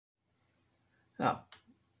Now,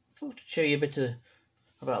 I thought I'd show you a bit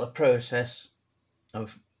about the process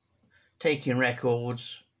of taking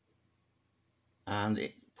records and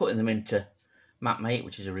putting them into Mapmate,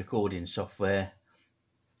 which is a recording software,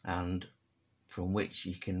 and from which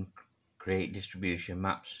you can create distribution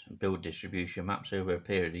maps and build distribution maps over a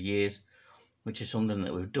period of years, which is something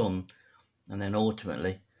that we've done, and then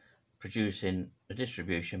ultimately producing a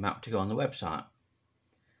distribution map to go on the website.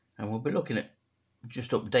 And we'll be looking at just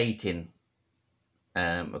updating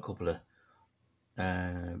a couple of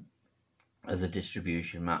other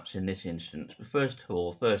distribution maps in this instance. But first of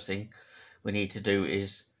all, first thing we need to do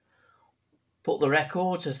is put the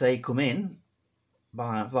records as they come in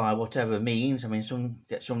via whatever means. I mean,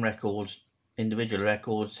 get some records, individual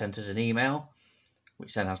records, sent as an email,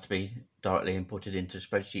 which then has to be directly inputted into a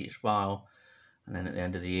spreadsheet file, and then at the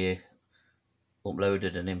end of the year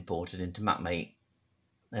uploaded and imported into Mapmate.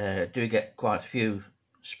 Do get quite a few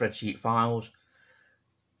spreadsheet files,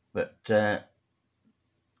 but the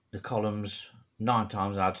columns 9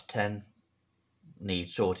 times out of 10 need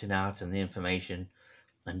sorting out, and the information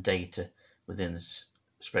and data within the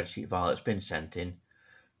spreadsheet file that's been sent in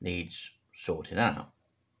needs sorting out.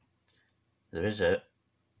 There is a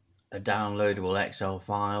downloadable Excel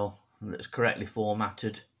file that's correctly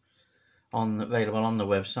formatted available on the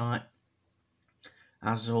website.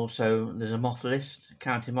 As also, there's a moth list,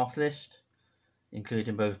 county moth list,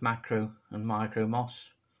 including both macro and micro moths,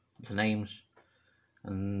 the names,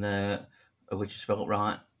 and which is spelt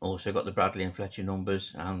right. Also got the Bradley and Fletcher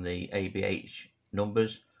numbers and the ABH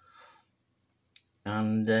numbers,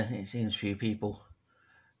 and it seems few people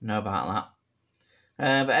know about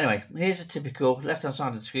that. But anyway, here's a typical, left hand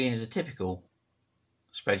side of the screen is a typical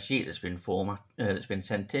spreadsheet that's been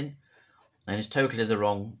sent in, and it's totally the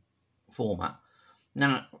wrong format.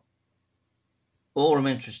 Now, all I'm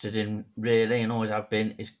interested in really, and always have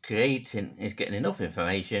been, is getting enough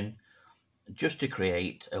information just to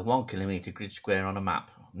create a 1 kilometre grid square on a map.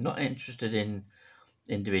 I'm not interested in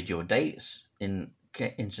individual dates in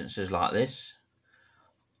instances like this,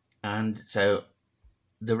 and so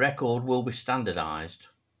the record will be standardised.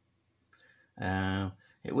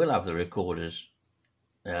 It will have the recorder's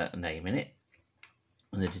name in it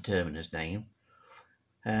and the determiner's name.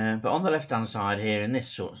 But on the left hand side here, in this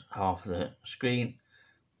sort of half of the screen,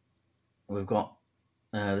 we've got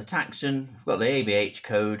the taxon, we've got the ABH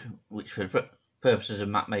code, which for purposes of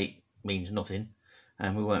Mapmate means nothing,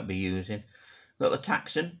 and we won't be using. We've got the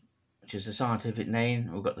taxon, which is the scientific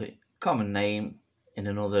name. We've got the common name in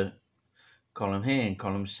another column here, in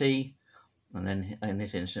column C, and then in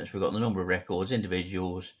this instance we've got the number of records,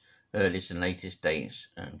 individuals, earliest and latest dates,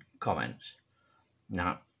 and comments.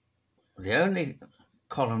 Now, the only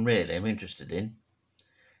column really I'm interested in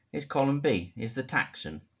is column B, is the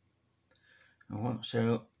taxon.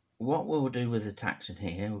 So what we'll do with the taxon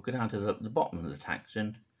here, we'll go down to the bottom of the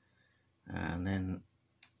taxon and then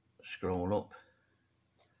scroll up,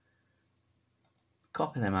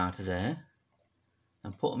 copy them out of there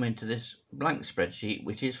and put them into this blank spreadsheet,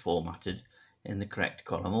 which is formatted in the correct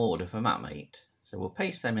column order for Mapmate. So we'll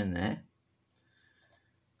paste them in there.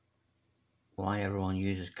 Why everyone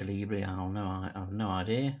uses Calibri, I have no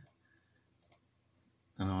idea.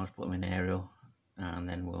 And I'll just put them in Arial, and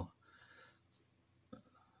then we'll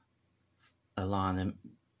align them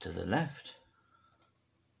to the left.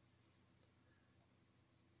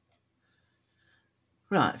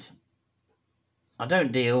 Right, I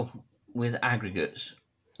don't deal with aggregates,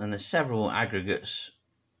 and there's several aggregates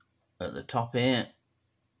at the top here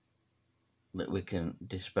that we can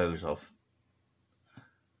dispose of,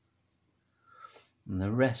 and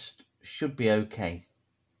the rest should be okay.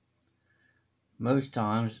 Most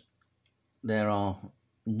times there are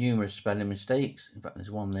numerous spelling mistakes. In fact,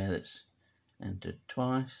 there's one there that's entered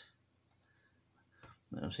twice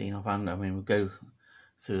that I've seen offhand. I mean, we'll go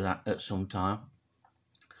through that at some time.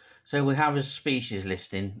 So we have a species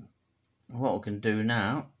listing. What we can do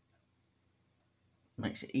now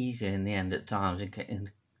makes it easier in the end at times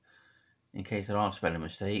in case there are spelling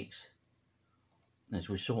mistakes, as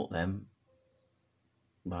we sort them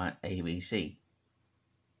by ABC.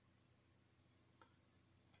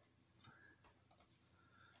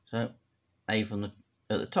 So A from at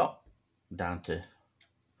the top down to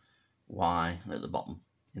Y at the bottom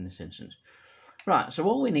in this instance. Right, so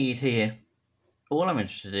all we need here, all I'm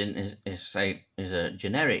interested in is a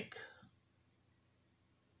generic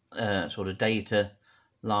sort of data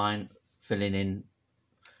line filling in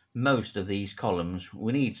most of these columns.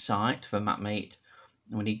 We need site for Mapmate,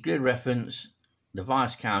 and we need grid reference, the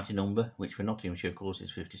Vice county number, which for Nottinghamshire of course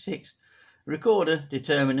is 56, recorder,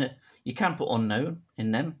 determiner. You can put unknown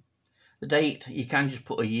in them. The date, you can just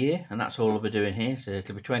put a year, and that's all I'll be doing here. So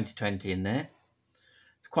it'll be 2020 in there.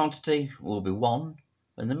 The quantity will be 1,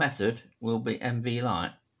 and the method will be MV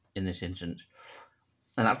Lite in this instance.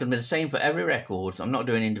 And that's going to be the same for every record. So I'm not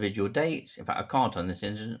doing individual dates. In fact, I can't on this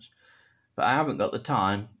instance, but I haven't got the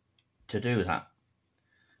time to do that.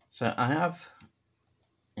 So I have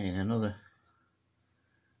in another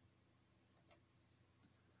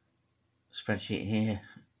spreadsheet here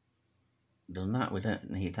done that. We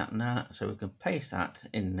don't need that now, so we can paste that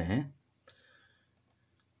in there,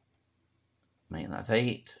 make that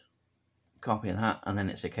 8, copy that, and then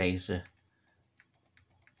it's a case of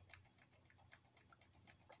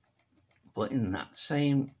putting that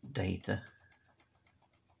same data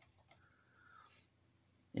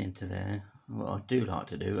into there. What I do like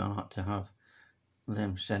to do, I like to have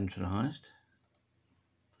them centralized,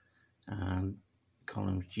 and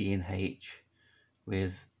columns G and H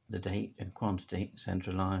with the date and quantity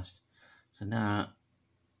centralized. So now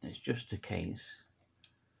it's just a case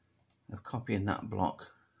of copying that block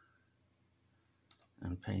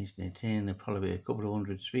and pasting it in. There'll probably be a couple of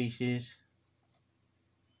 100 species,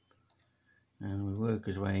 and we work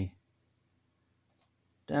his way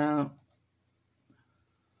down.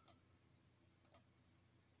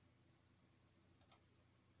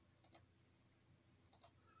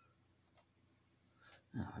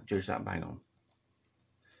 I'll judge that bang on.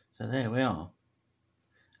 So there we are.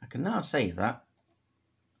 I can now save that.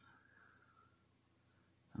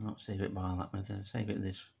 I'll not save it by that method. Save it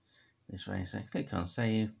this way. So click on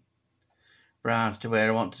save. Browse to where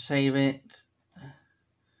I want to save it.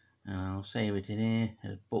 And I'll save it in here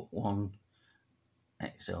as book 1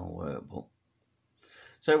 Excel workbook.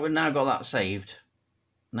 So we've now got that saved.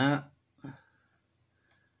 Now,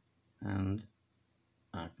 and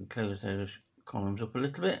I can close those columns up a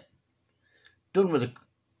little bit. Done with the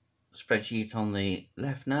spreadsheet on the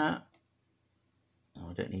left now.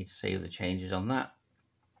 I don't need to save the changes on that.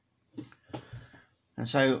 And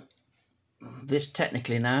so this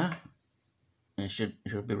technically now should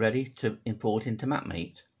be ready to import into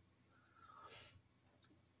MapMate.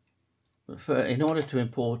 But in order to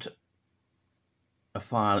import a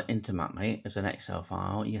file into MapMate as an Excel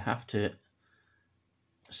file, you have to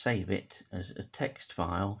save it as a text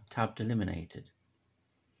file, tab delimited.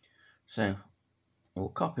 So we'll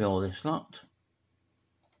copy all this lot,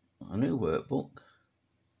 a new workbook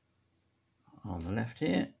on the left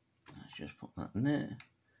here. Let's just put that in there,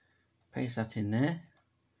 paste that in there.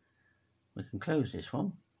 We can close this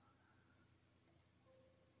one.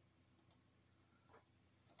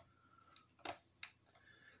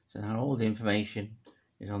 So now all the information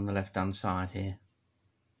is on the left hand side here.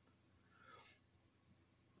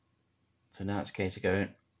 So now it's a case of going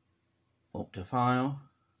up to File,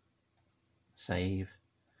 Save,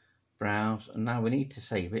 Browse, and now we need to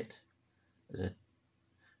save it as a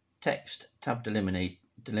text tab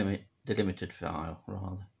delimited file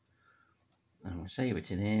rather. And we save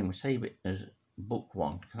it in here, and we save it as book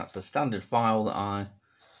 1. That's the standard file that I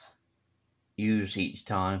use each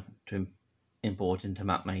time to import into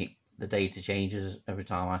MapMate. The data changes every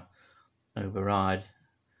time I override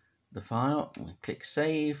the file. We click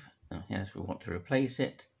Save. And yes, we want to replace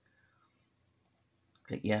it.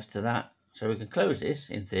 Click yes to that. So we can close this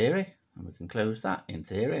in theory, and we can close that in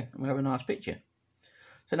theory, and we have a nice picture.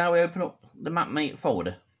 So now we open up the MapMate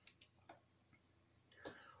folder.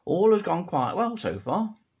 All has gone quite well so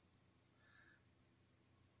far.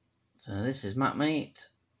 So this is MapMate.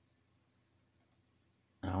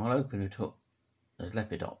 Now I'll open it up as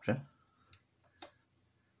Lepidoptera.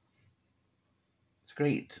 It's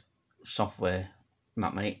great software,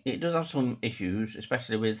 MapMate. It does have some issues,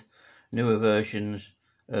 especially with newer versions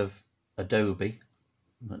of Adobe,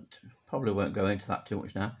 but probably won't go into that too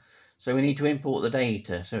much now. So we need to import the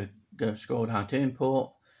data. So go scroll down to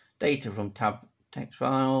import data from tab text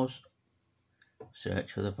files,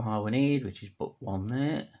 search for the file we need, which is book 1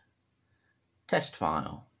 there, test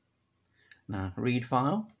file. Now read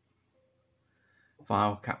file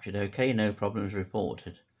captured okay, no problems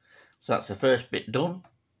reported. So that's the first bit done.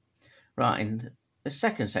 Right, in the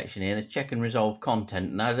second section here, there's check and resolve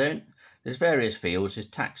content. Now there's various fields. There's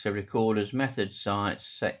taxa, recorders, methods, sites,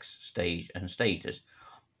 sex, stage and status.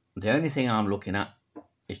 The only thing I'm looking at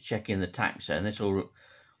is checking the taxa, and this will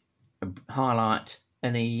highlight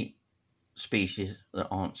any species that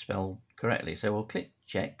aren't spelled correctly. So we'll click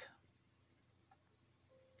check,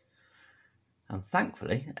 and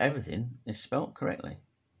thankfully everything is spelled correctly,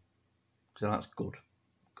 so that's good,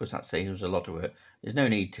 because that saves a lot of work. There's no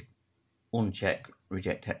need to uncheck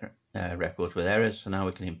reject records with errors. So now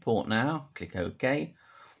we can import now, click OK,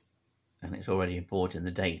 and it's already importing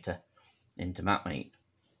the data into MapMate.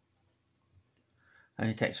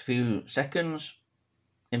 Only takes a few seconds.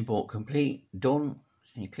 Import complete, done.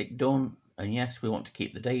 So you click done, and yes, we want to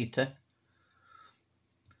keep the data.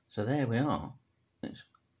 So there we are. It's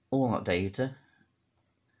all that data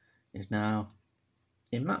is now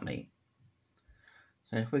in MapMate.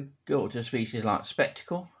 So if we go to a species like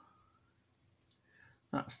spectacle,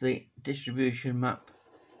 that's the distribution map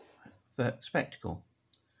for spectacle.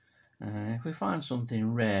 If we find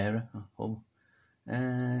something rare,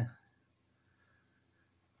 let's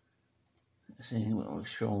see, we'll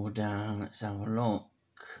scroll down, let's have a look.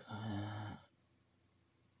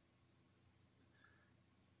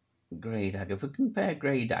 Grey dagger. If we compare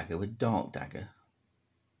grey dagger with dark dagger,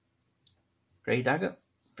 grey dagger,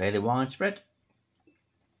 fairly widespread.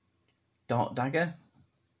 Dark dagger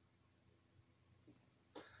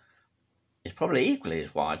is probably equally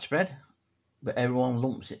as widespread, but everyone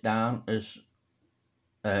lumps it down as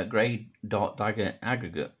grey dark dagger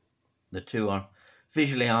aggregate. The two are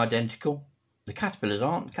visually identical. The caterpillars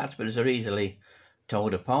aren't. Caterpillars are easily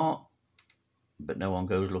told apart, but no one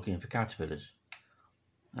goes looking for caterpillars.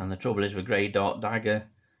 And the trouble is with grey dark dagger,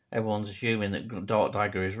 everyone's assuming that dark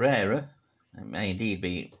dagger is rarer. It may indeed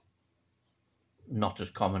be not as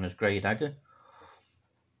common as grey dagger,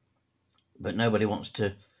 but nobody wants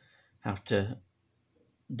to have to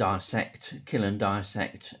kill and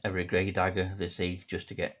dissect every grey dagger they see just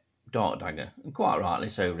to get dark dagger, and quite rightly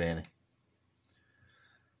so, really.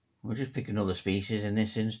 We'll just pick another species in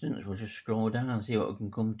this instance. We'll just scroll down and see what we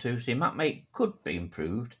can come to. See, MapMate could be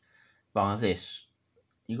improved by this.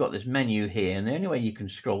 You've got this menu here, and the only way you can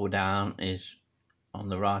scroll down is on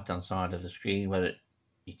the right hand side of the screen, whether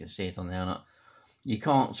you can see it on there or not. You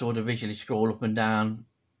can't sort of visually scroll up and down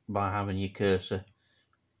by having your cursor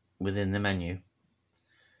within the menu,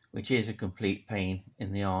 which is a complete pain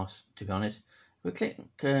in the arse, to be honest. We click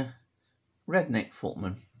redneck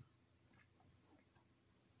footman.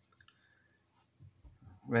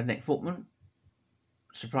 Redneck footman,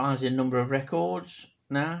 surprising number of records.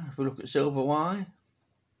 Now, if we look at Silver Y.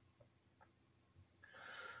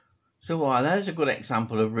 Silver Y, there's a good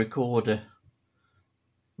example of recorder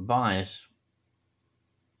bias.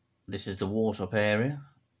 This is the Warsop area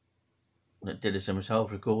that Dillison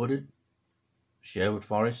himself recorded. Sherwood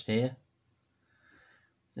Forest here.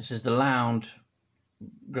 This is the Lound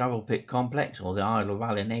Gravel Pit Complex, or the Idle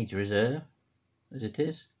Valley Nature Reserve, as it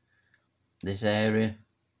is. This area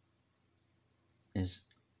is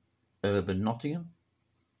urban Nottingham,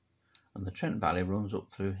 and the Trent Valley runs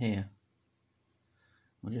up through here.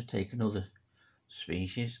 We'll just take another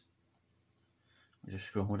species. We'll just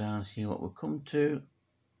scroll down and see what we'll come to.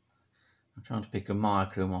 I'm trying to pick a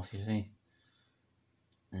micro moth, you see.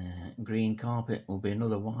 Green carpet will be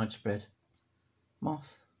another widespread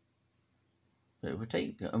moth. But if we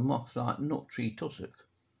take a moth like nut tree tussock,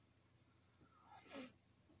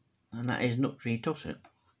 and that is nut tree tussock.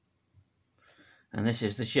 And this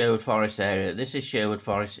is the Sherwood Forest area. This is Sherwood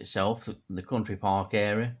Forest itself, the country park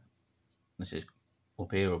area. This is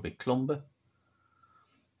up here will be Clumber.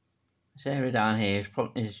 This area down here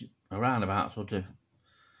is around about sort of,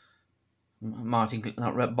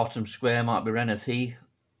 that bottom square might be Reneth Heath,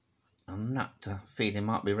 and that feeling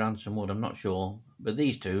might be Ransom Wood, I'm not sure. But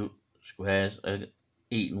these two squares are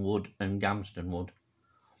Eaton Wood and Gamston Wood.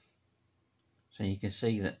 So you can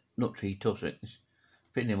see that nut tree tussock is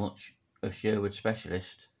pretty much a Sherwood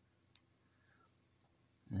specialist.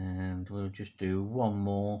 And we'll just do one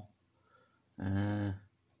more. Let's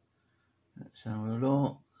have a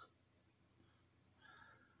look.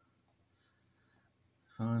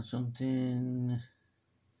 Find something.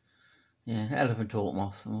 Yeah, elephant hawk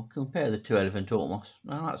moth. We'll compare the two elephant hawk moths.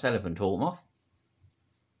 Now that's elephant hawk moth.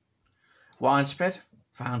 Widespread,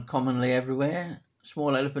 found commonly everywhere.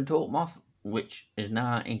 Small elephant hawk moth, which is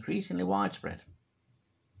now increasingly widespread.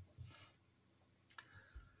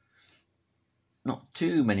 Not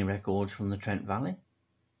too many records from the Trent Valley,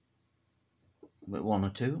 but one or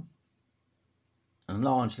two. And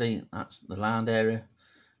largely that's the Lound area.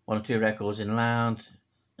 One or two records in Lound,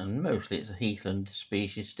 and mostly it's a heathland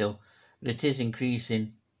species still, but it is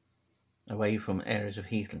increasing away from areas of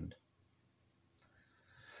heathland.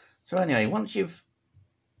 So anyway, once you've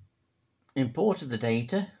imported the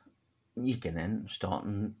data, you can then start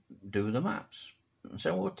and do the maps.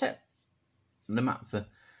 So we'll take the map for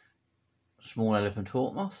small elephant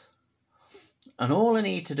hawk moth, and all I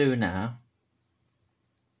need to do now,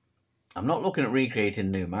 I'm not looking at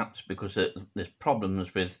recreating new maps because there's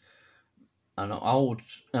problems with an old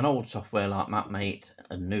software like MapMate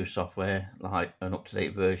and new software like an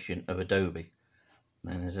up-to-date version of Adobe.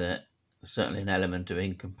 And there's certainly an element of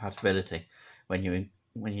incompatibility when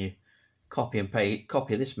you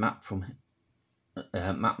copy this map from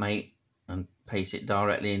MapMate and paste it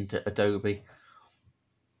directly into Adobe,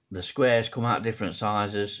 the squares come out different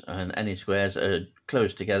sizes, and any squares that are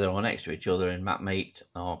close together or next to each other in MapMate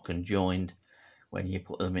are conjoined when you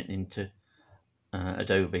put them into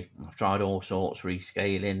Adobe. I've tried all sorts,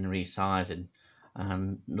 rescaling, resizing,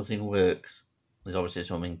 and nothing works. There's obviously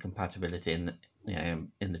some incompatibility in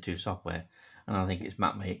the two software, and I think it's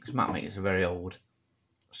MapMate, because MapMate is a very old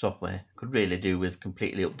software. Could really do with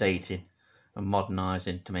completely updating and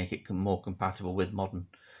modernising to make it more compatible with modern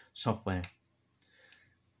software.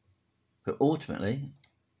 But ultimately,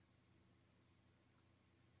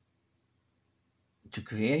 to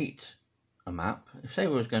create a map, if say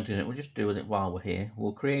we was going to do it, we'll just do it while we're here.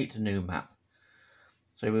 We'll create a new map.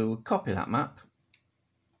 So we will copy that map,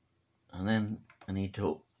 and then I need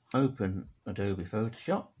to open Adobe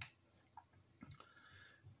Photoshop.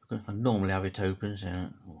 I normally have it open, so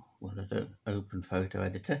we'll open photo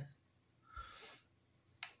editor.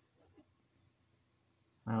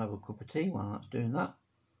 I'll have a cup of tea while that's doing that.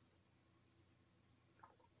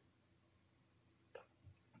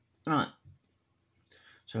 Right,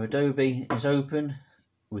 so Adobe is open.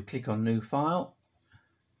 We click on new file,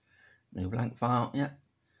 new blank file, yeah,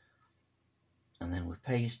 and then we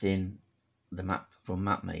paste in the map from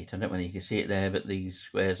MapMate. I don't know whether you can see it there, but these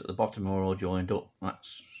squares at the bottom are all joined up.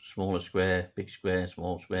 That's smaller square, big square,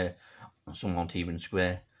 small square, and some aren't even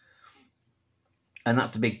square. And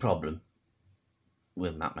that's the big problem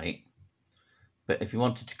with MapMate. But if you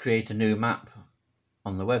wanted to create a new map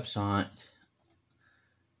on the website,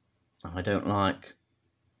 I don't like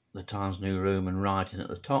the Times New Roman writing at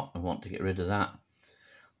the top. I want to get rid of that.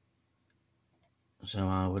 So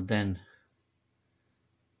I would then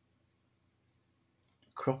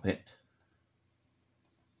crop it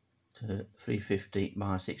to 350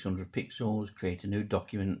 by 600 pixels, create a new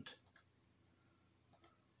document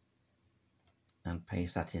and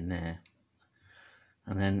paste that in there.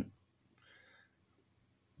 And then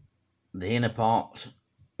the inner part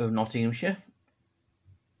of Nottinghamshire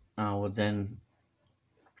I would then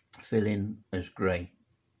fill in as grey,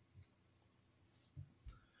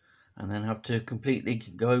 and then have to completely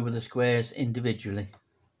go over the squares individually.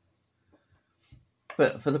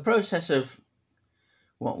 But for the process of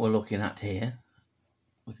what we're looking at here,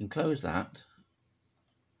 we can close that,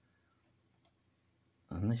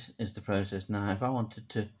 and this is the process now. If I wanted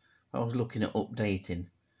to, if I was looking at updating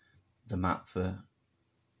the map for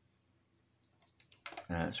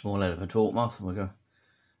Small Elephant Hawkmoth, and we'll go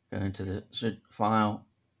into the file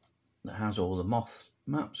that has all the moth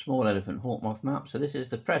maps, Small Elephant Hawkmoth map. So this is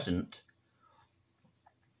the present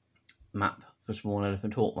map for Small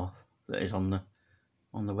Elephant Hawkmoth that is on the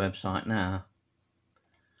website now.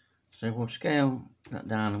 So we'll scale that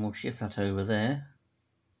down and we'll shift that over there,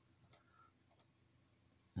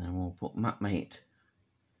 and we'll put MapMate.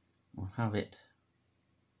 We'll have it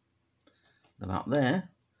the map there.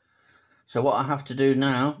 So what I have to do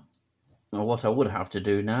now, or what I would have to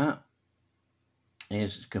do now,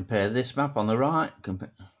 is compare this map on the right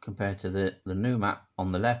compared to the new map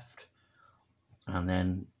on the left, and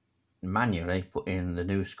then manually put in the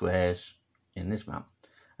new squares in this map.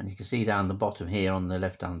 And you can see down the bottom here on the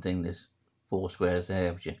left hand thing, there's 4 squares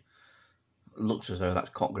there, which looks as though that's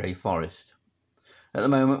Cottgrave Forest. At the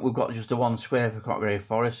moment we've got just the 1 square for Cottgrave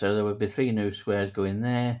Forest, so there would be 3 new squares going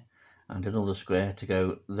there and another square to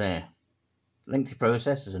go there. Lengthy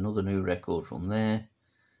process, there's another new record from there,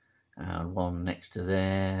 and 1 next to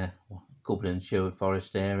there, a couple in the Sherwood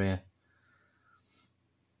Forest area,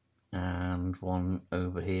 and 1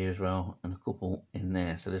 over here as well, and a couple in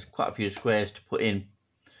there. So there's quite a few squares to put in,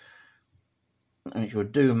 which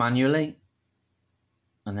would do manually,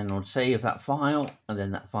 and then I would save that file, and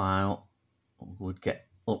then that file would get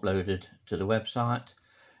uploaded to the website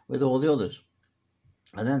with all the others.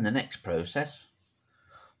 And then the next process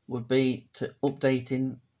would be to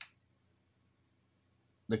updating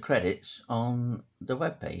the credits on the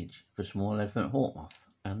web page for Small Elephant Hawkmoth,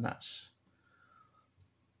 and that's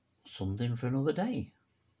something for another day.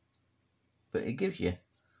 But it gives you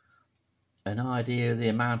an idea of the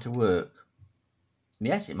amount of work.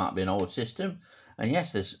 Yes, it might be an old system, and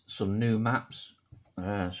yes, there's some new maps,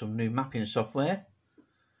 some new mapping software,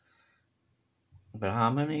 but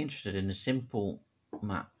I'm only interested in a simple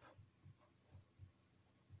map.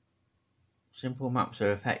 Simple maps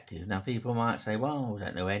are effective. Now people might say, well, I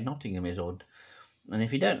don't know where Nottingham is, and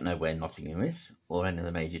if you don't know where Nottingham is, or any of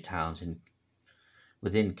the major towns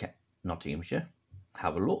within Nottinghamshire,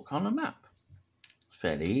 have a look on a map. It's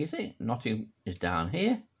fairly easy. Nottingham is down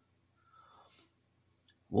here,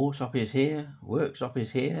 Warsop is here, Worksop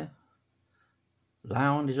is here,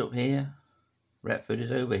 Lound is up here, Retford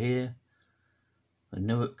is over here, And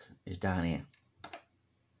Newark is down here.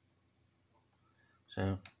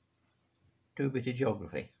 So, do a bit of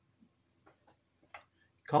geography.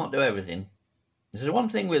 Can't do everything. There's one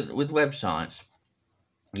thing with websites.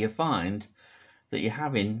 You find that you're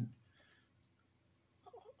having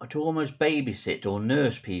to almost babysit or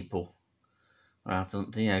nurse people. Because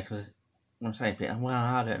when I say, well,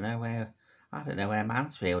 I don't know where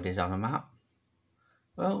Mansfield is on a map.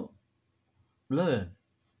 Well, learn.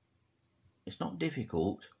 It's not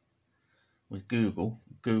difficult with Google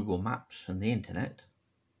Maps and the internet.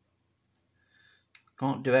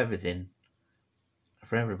 Can't do everything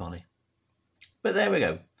for everybody. But there we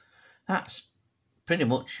go. That's pretty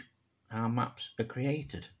much how maps are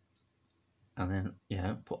created and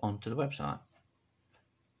then, put onto the website.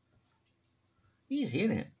 Easy,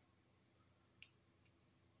 isn't it?